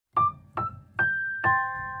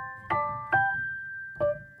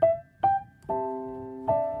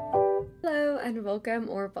welcome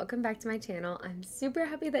or welcome back to my channel. I'm super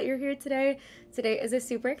happy that you're here today. Today is a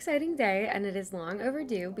super exciting day and it is long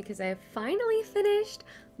overdue because I have finally finished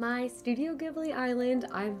my Studio Ghibli island.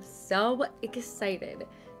 I'm so excited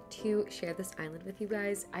to share this island with you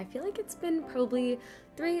guys. I feel like it's been probably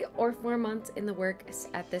 3 or 4 months in the works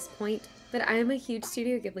at this point, but I am a huge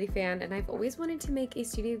Studio Ghibli fan and I've always wanted to make a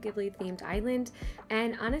Studio Ghibli themed island,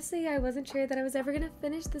 and honestly I wasn't sure that I was ever gonna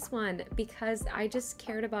finish this one because I just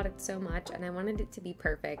cared about it so much and I wanted it to be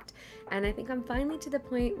perfect, and I think I'm finally to the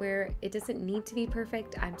point where it doesn't need to be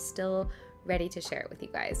perfect. I'm still ready to share it with you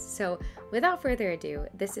guys. So without further ado,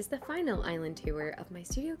 this is the final island tour of my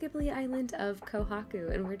Studio Ghibli island of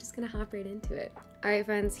Kohaku, and we're just gonna hop right into it. Alright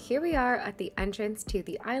friends, here we are at the entrance to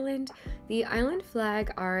the island. The island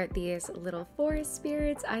flag are these little forest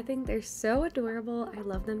spirits. I think they're so adorable. I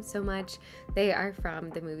love them so much. They are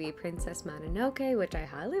from the movie Princess Mononoke, which I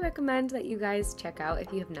highly recommend that you guys check out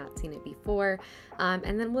if you have not seen it before.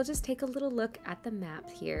 And then we'll just take a little look at the map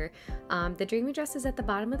here. The dream address is at the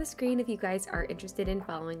bottom of the screen if you guys are interested in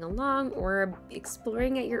following along or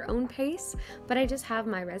exploring at your own pace, but I just have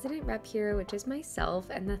my resident rep here, which is myself,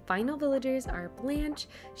 and the final villagers are Blanche,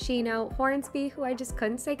 Shino, Hornsby, who I just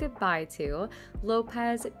couldn't say goodbye to,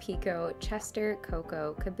 Lopez, Pico, Chester,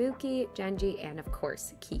 Coco, Kabuki, Genji, and of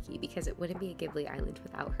course Kiki, because it wouldn't be a Ghibli island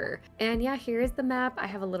without her. And yeah, here is the map. I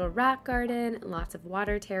have a little rock garden, lots of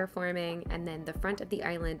water terraforming, and then the front of the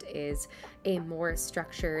island is a more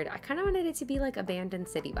structured, I kind of wanted it to be like abandoned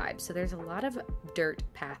city vibes, so there's a lot of dirt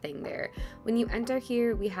pathing there. When you enter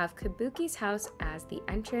here, we have Kabuki's house as the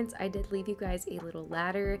entrance. I did leave you guys a little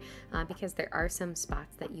ladder because there are some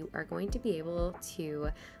spots that you are going to be able to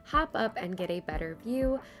hop up and get a better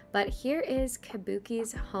view. But here is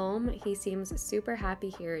Kabuki's home. He seems super happy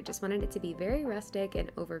here. Just wanted it to be very rustic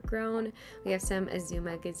and overgrown. We have some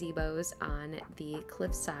Azuma gazebos on the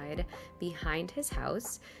cliffside behind his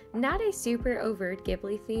house. Not a super overt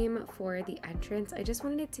Ghibli theme for the entrance. I just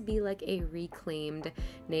wanted it to be like a reclaimed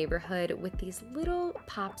neighborhood with these little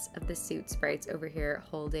pops of the suit sprites over here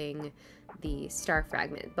holding the star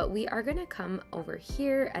fragment. But we are gonna come over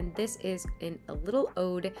here, and this is in a little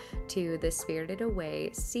ode to the Spirited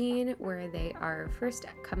Away scene where they are first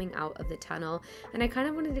coming out of the tunnel, and I kind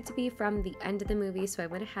of wanted it to be from the end of the movie, so I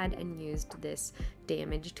went ahead and used this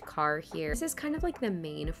damaged car here. This is kind of like the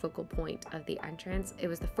main focal point of the entrance. It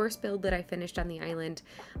was the first build that I finished on the island.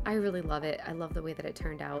 I really love it. I love the way that it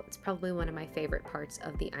turned out. It's probably one of my favorite parts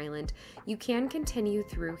of the island. You can continue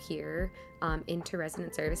through here into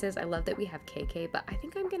resident services. I love that we have KK, but I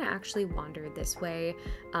think I'm gonna actually wander this way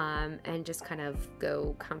and just kind of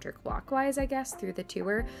go counterclockwise, I guess, through the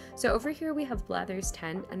tour. So over here we have Blather's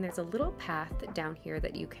tent, and there's a little path down here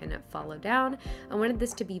that you can follow down. I wanted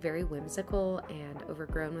this to be very whimsical and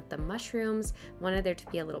overgrown with the mushrooms. Wanted there to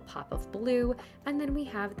be a little pop of blue, and then we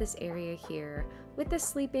have this area here with the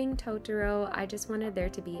sleeping Totoro. I just wanted there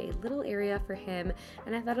to be a little area for him,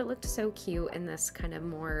 and I thought it looked so cute in this kind of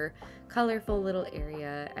more colorful little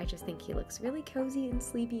area. I just think he looks really cozy and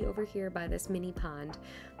sleepy over here by this mini pond.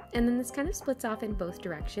 And then this kind of splits off in both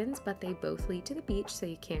directions, but they both lead to the beach, so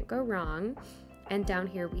you can't go wrong. And down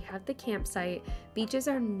here we have the campsite. Beaches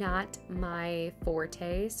are not my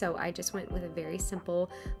forte, so I just went with a very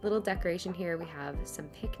simple little decoration here. We have some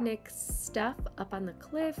picnic stuff up on the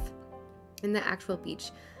cliff, and the actual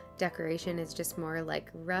beach decoration is just more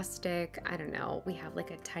like rustic. I don't know. We have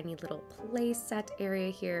like a tiny little play set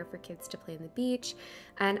area here for kids to play on the beach,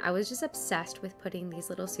 and I was just obsessed with putting these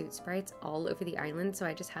little suit sprites all over the island, so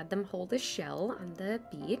I just had them hold a shell on the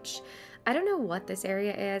beach. I don't know what this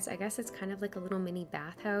area is. I guess it's kind of like a little mini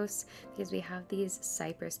bathhouse because we have these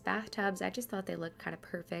cypress bathtubs. I just thought they looked kind of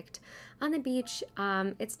perfect on the beach.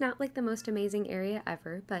 It's not like the most amazing area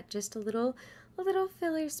ever, but just a little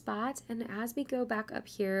filler spot. And as we go back up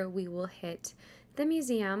here, we will hit the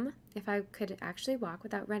museum, if I could actually walk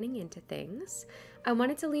without running into things. I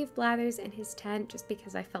wanted to leave Blathers in his tent just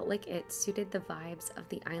because I felt like it suited the vibes of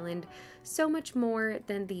the island so much more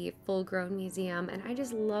than the full-grown museum, and I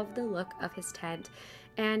just love the look of his tent.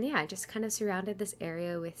 And yeah, I just kind of surrounded this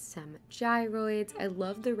area with some gyroids. I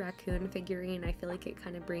love the raccoon figurine. I feel like it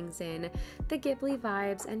kind of brings in the Ghibli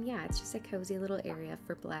vibes, and yeah, it's just a cozy little area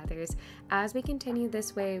for Blathers. As we continue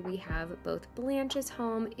this way, we have both Blanche's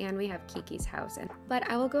home and we have Kiki's house. But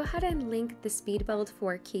I will go ahead and link the speed build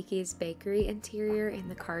for Kiki's bakery interior in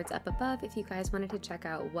the cards up above if you guys wanted to check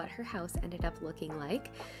out what her house ended up looking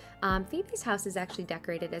like. Phoebe's house is actually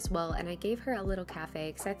decorated as well, and I gave her a little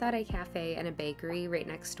cafe because I thought a cafe and a bakery right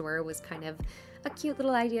next door was kind of a cute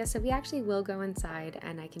little idea. So we actually will go inside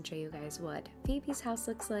and I can show you guys what Phoebe's house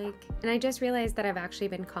looks like. And I just realized that I've actually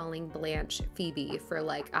been calling Blanche Phoebe for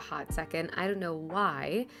like a hot second. I don't know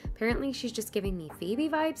why. Apparently she's just giving me Phoebe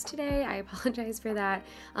vibes today. I apologize for that.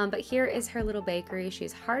 But here is her little bakery.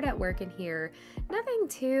 She's hard at work in here. Nothing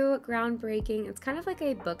too groundbreaking. It's kind of like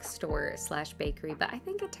a bookstore slash bakery, but I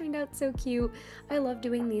think it turned out so cute. I love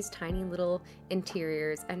doing these tiny little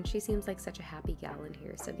interiors, and she seems like such a happy gal in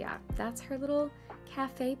here. So yeah, that's her little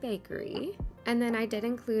cafe bakery. And then I did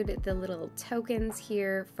include the little tokens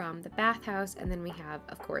here from the bathhouse, and then we have,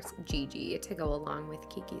 of course, Gigi to go along with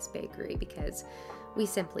Kiki's bakery because we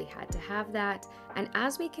simply had to have that. And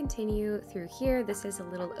as we continue through here, this is a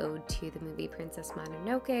little ode to the movie Princess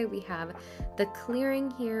Mononoke. We have the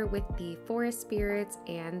clearing here with the forest spirits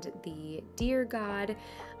and the deer god.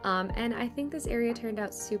 And I think this area turned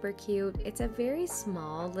out super cute. It's a very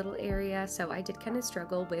small little area, so I did kind of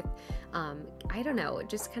struggle with, I don't know,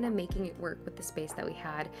 just kind of making it work with the space that we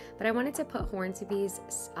had. But I wanted to put Hornsby's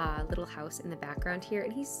little house in the background here,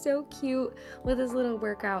 and he's so cute with his little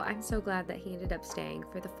workout. I'm so glad that he ended up staying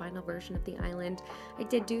for the final version of the island. I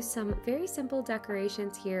did do some very simple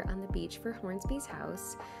decorations here on the beach for Hornsby's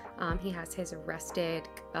house. He has his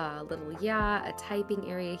rustic little yacht, a typing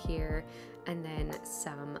area here, and then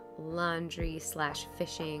some laundry slash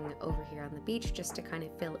fishing over here on the beach just to kind of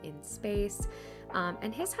fill in space.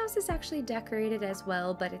 And his house is actually decorated as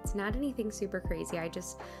well, but it's not anything super crazy. I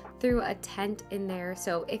just threw a tent in there.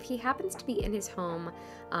 So if he happens to be in his home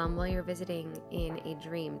while you're visiting in a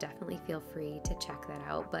dream, definitely feel free to check that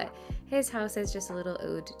out. But his house is just a little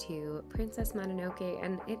ode to Princess Mononoke,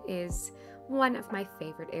 and it is one of my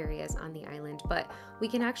favorite areas on the island. But we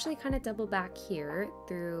can actually kind of double back here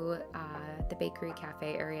through the bakery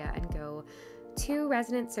cafe area and go to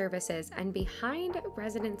resident services, and behind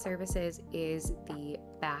resident services is the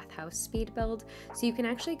bathhouse speed build, so you can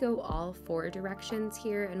actually go all 4 directions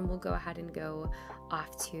here, and we'll go ahead and go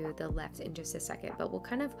off to the left in just a second. But we'll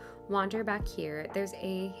kind of wander back here. There's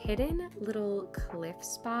a hidden little cliff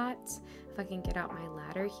spot. If I can get out my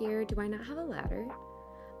ladder here. Do I not have a ladder?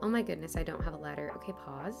 Oh my goodness, I don't have a ladder. Okay,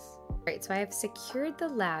 pause. All right, so I have secured the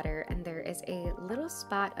ladder, and there is a little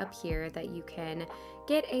spot up here that you can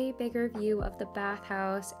get a bigger view of the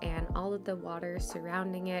bathhouse and all of the water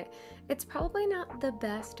surrounding it. It's probably not the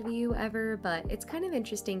best view ever, but it's kind of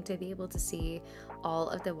interesting to be able to see all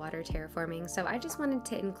of the water terraforming. So I just wanted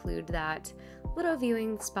to include that little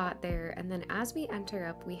viewing spot there. And then as we enter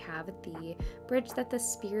up, we have the bridge that the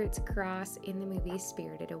spirits cross in the movie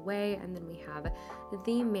Spirited Away, and then we have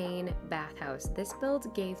the main bathhouse. This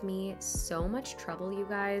build gave me so much trouble, you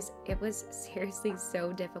guys. It was seriously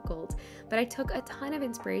so difficult, but I took a ton of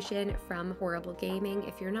inspiration from Horrible Gaming.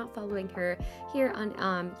 If you're not following her here on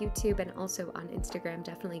YouTube and also on Instagram,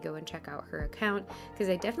 definitely go and check out her account, because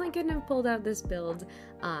I definitely couldn't have pulled out this build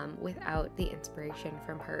without the inspiration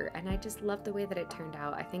from her. And I just love the way that it turned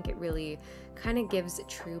out. I think it really kind of gives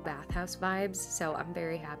true bathhouse vibes, so I'm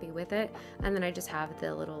very happy with it. And then I just have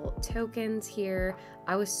the little tokens here.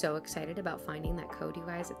 I was so excited about finding that code, you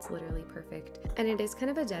guys. It's literally perfect. And it is kind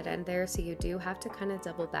of a dead end there, so you do have to kind of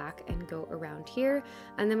double back and go around here.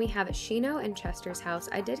 And then we have Shino and Chester's house.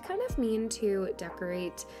 I did kind of mean to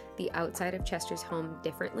decorate the outside of Chester's home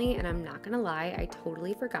differently, and I'm not gonna lie, I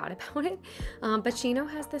totally forgot about it. But Shino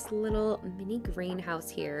has this little mini greenhouse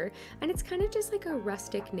here, and it's kind of just like a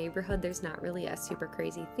rustic neighborhood. There's not really a super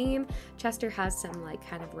crazy theme. Chester has some like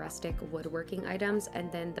kind of rustic woodworking items,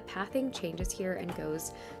 and then the pathing changes here and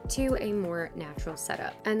goes to a more natural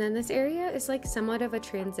setup. And then this area is like somewhat of a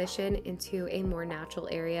transition into a more natural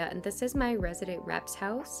area, and this is my resident rep's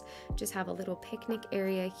house. Just have a little picnic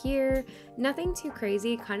area here. Nothing too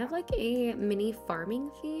crazy, kind of like a mini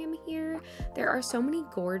farming theme here. There are so many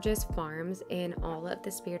gorgeous farms in all of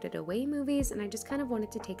the Spirited Away movies, and I just kind of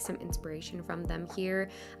wanted to take some inspiration from them here.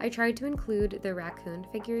 I tried to include the raccoon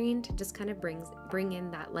figurine to just kind of bring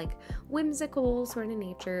in that like whimsical sort of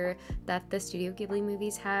nature that the Studio Ghibli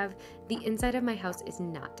movies have. The inside of my house is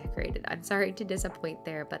not decorated. I'm sorry to disappoint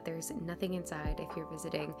there, but there's nothing inside if you're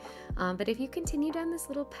visiting. But if you continue down this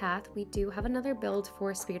little path, we do have another build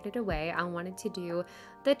for Spirited Away. I wanted to do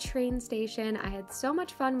the train station. I had so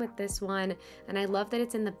much fun with this one, and I love that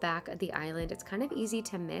it's in the back of the island. It's kind of easy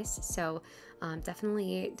to miss, so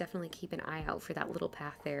definitely keep an eye out for that little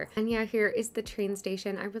path there. And yeah, here is the train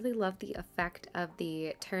station. I really love the effect of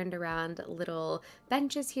the turned around little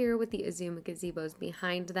benches here with the Azuma gazebos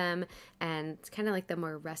behind them, and it's kind of like the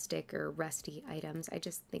more rustic or rusty items. I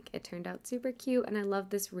just think it turned out super cute, and I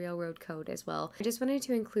love this railroad code as well. I just wanted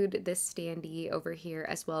to include this standee over here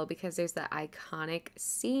as well, because there's that iconic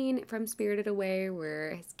scene from Spirited Away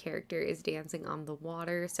where his character is dancing on the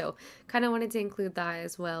water. So kind of wanted to include that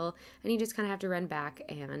as well. And you just kind of have to run back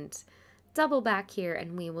and double back here,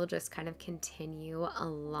 and we will just kind of continue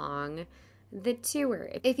along the tour.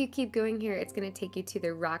 If you keep going here, it's going to take you to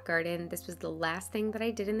the rock garden. This was the last thing that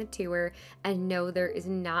I did in the tour, and no, there is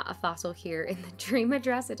not a fossil here in the dream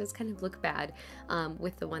address. It does kind of look bad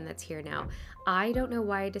with the one that's here now. I don't know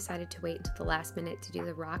why I decided to wait until the last minute to do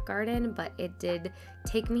the rock garden, but it did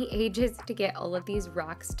take me ages to get all of these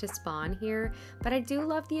rocks to spawn here, but I do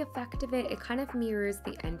love the effect of it. It kind of mirrors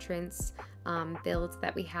the entrance builds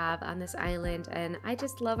that we have on this island, and I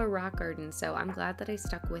just love a rock garden, so I'm glad that I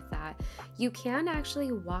stuck with that. You can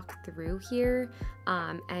actually walk through here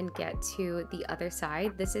and get to the other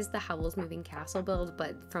side. This is the Howl's Moving Castle build,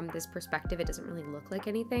 but from this perspective it doesn't really look like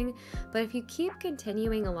anything. But if you keep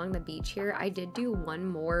continuing along the beach here, I did do one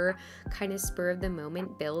more kind of spur of the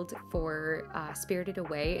moment build for Spirited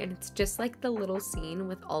Away, and it's just like the little scene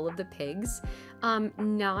with all of the pigs.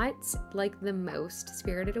 Not like the most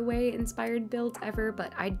Spirited Away inspired build ever,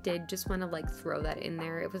 but I did just want to like throw that in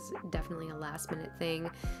there. It was definitely a last minute thing,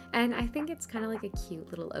 and I think it's kind of like a cute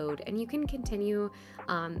little ode. And you can continue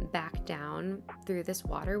back down through this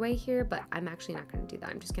waterway here, but I'm actually not going to do that.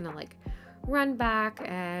 I'm just gonna like run back,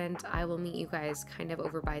 and I will meet you guys kind of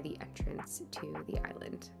over by the entrance to the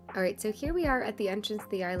island. All right, so here we are at the entrance to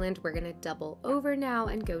the island. We're gonna double over now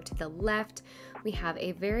and go to the left. We have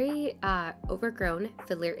a very overgrown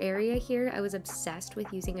filler area here. I was obsessed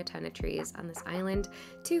with using a ton of trees on this island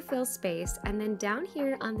to fill space. And then down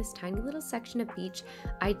here on this tiny little section of beach,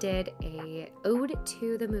 I did a ode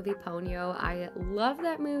to the movie Ponyo. I love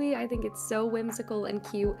that movie. I think it's so whimsical and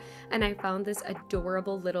cute. And I found this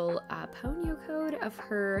adorable little Ponyo code of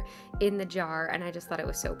her in the jar, and I just thought it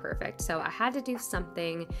was so perfect. So I had to do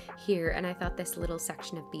something here, and I thought this little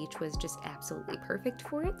section of beach was just absolutely perfect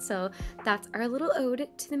for it. So that's our little ode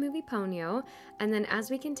to the movie Ponyo. And then as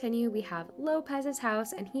we continue, we have Lopez's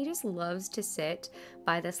house, and he just loves to sit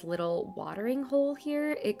by this little watering hole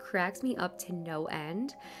here. It cracks me up to no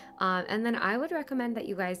end. And then I would recommend that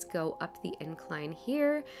you guys go up the incline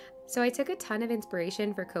here. So I took a ton of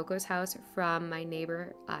inspiration for Coco's house from my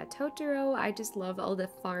neighbor Totoro. I just love all the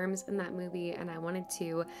farms in that movie, and I wanted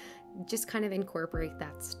to just kind of incorporate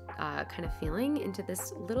that kind of feeling into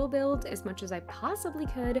this little build as much as I possibly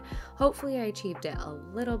could. Hopefully I achieved it a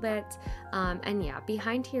little bit. And yeah,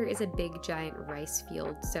 behind here is a big giant rice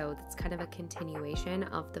field, so that's kind of a continuation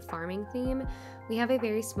of the farming theme. We have a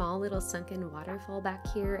very small little sunken waterfall back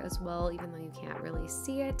here as well, even though you can't really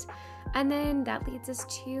see it. And then that leads us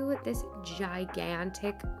to this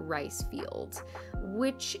gigantic rice field,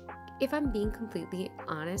 which, if I'm being completely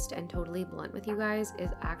honest and totally blunt with you guys, is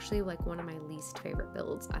actually like one of my least favorite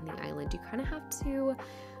builds on the island. You kind of have to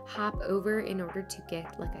hop over in order to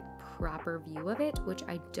get like a proper view of it, which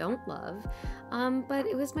I don't love. But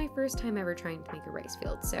it was my first time ever trying to make a rice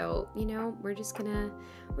field, so you know, we're just gonna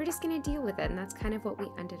deal with it, and that's kind of what we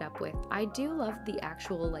ended up with. I do love the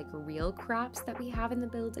actual like real crops that we have in the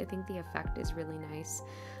builds. I think the effect is really nice.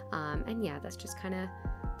 And yeah, that's just kind of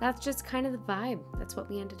the vibe. That's what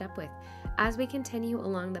we ended up with. As we continue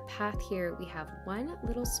along the path here, we have one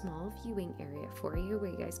little small viewing area for you where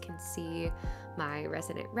you guys can see my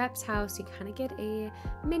resident rep's house. You kind of get a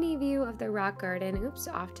mini view of the rock garden. Oops,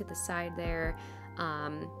 off to the side there.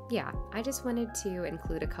 Yeah, I just wanted to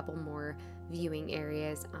include a couple more viewing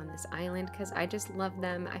areas on this island because I just love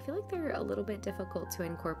them. I feel like they're a little bit difficult to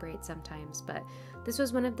incorporate sometimes, but this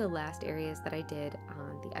was one of the last areas that I did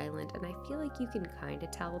on the island, and I feel like you can kind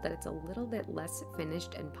of tell that it's a little bit less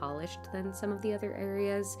finished and polished than some of the other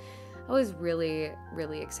areas. I was really,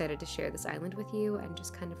 really excited to share this island with you and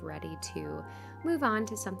just kind of ready to move on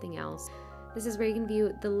to something else. This is where you can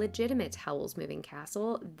view the legitimate Howl's Moving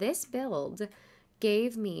Castle. This build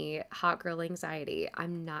gave me hot girl anxiety,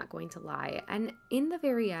 I'm not going to lie. And in the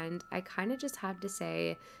very end, I kind of just had to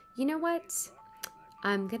say, you know what?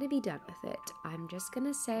 I'm gonna be done with it. I'm just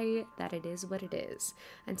gonna say that it is what it is.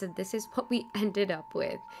 And so this is what we ended up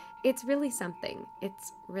with. It's really something.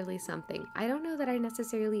 It's really something. I don't know that I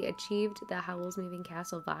necessarily achieved the Howl's Moving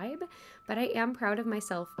Castle vibe, but I am proud of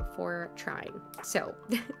myself for trying. So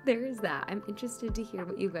there is that. I'm interested to hear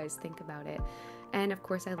what you guys think about it. And of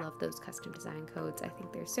course, I love those custom design codes. I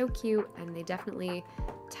think they're so cute, and they definitely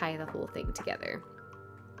tie the whole thing together.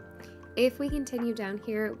 If we continue down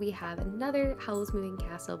here, we have another Howl's Moving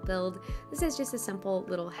Castle build. This is just a simple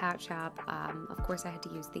little hat shop. Of course, I had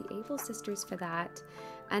to use the Able Sisters for that.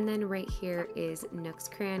 And then right here is Nook's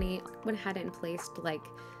Cranny. I went ahead and placed like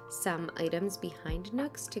some items behind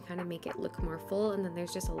Nook's to kind of make it look more full. And then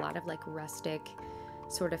there's just a lot of like rustic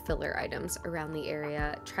sort of filler items around the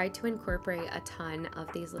area. Tried to incorporate a ton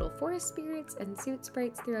of these little forest spirits and suit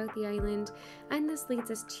sprites throughout the island, and this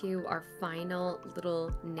leads us to our final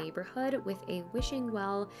little neighborhood with a wishing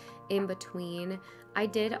well in between. I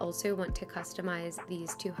did also want to customize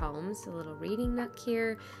these two homes, a little reading nook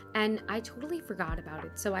here, and I totally forgot about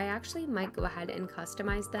it. So I actually might go ahead and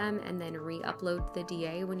customize them and then re-upload the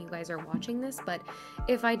DA when you guys are watching this, but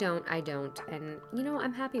if I don't, I don't. And you know,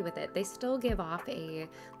 I'm happy with it. They still give off a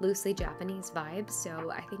loosely Japanese vibe,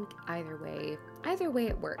 so I think either way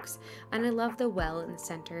it works. And I love the well in the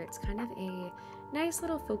center. It's kind of a nice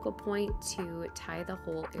little focal point to tie the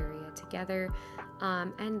whole area together.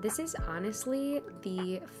 And this is honestly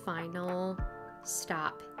the final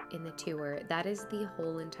stop in the tour. That is the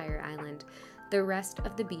whole entire island. The rest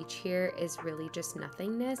of the beach here is really just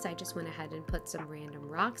nothingness. I just went ahead and put some random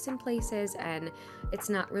rocks in places, and it's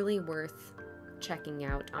not really worth checking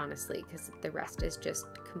out, honestly, because the rest is just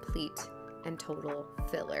complete and total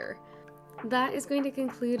filler. That is going to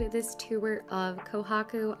conclude this tour of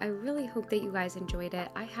Kohaku. I really hope that you guys enjoyed it.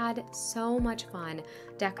 I had so much fun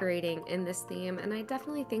decorating in this theme, and I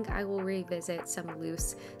definitely think I will revisit some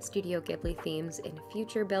loose Studio Ghibli themes in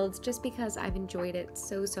future builds just because I've enjoyed it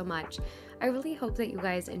so much. I really hope that you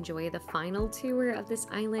guys enjoy the final tour of this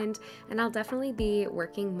island, and I'll definitely be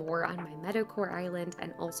working more on my Meadowcore island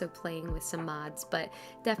and also playing with some mods, but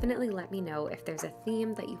definitely let me know if there's a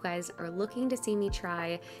theme that you guys are looking to see me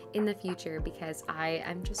try in the future, because I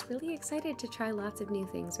am just really excited to try lots of new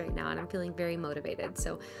things right now, and I'm feeling very motivated.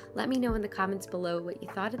 So let me know in the comments below what you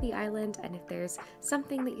thought of the island and if there's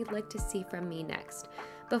something that you'd like to see from me next.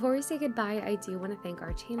 Before we say goodbye, I do want to thank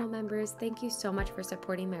our channel members. Thank you so much for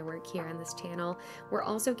supporting my work here on this channel. We're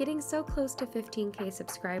also getting so close to 15K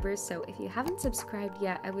subscribers, so if you haven't subscribed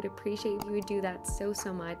yet, I would appreciate if you would do that so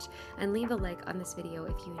much, and leave a like on this video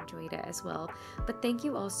if you enjoyed it as well. But thank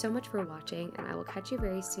you all so much for watching, and I will catch you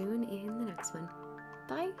very soon in the next one.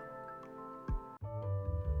 Bye!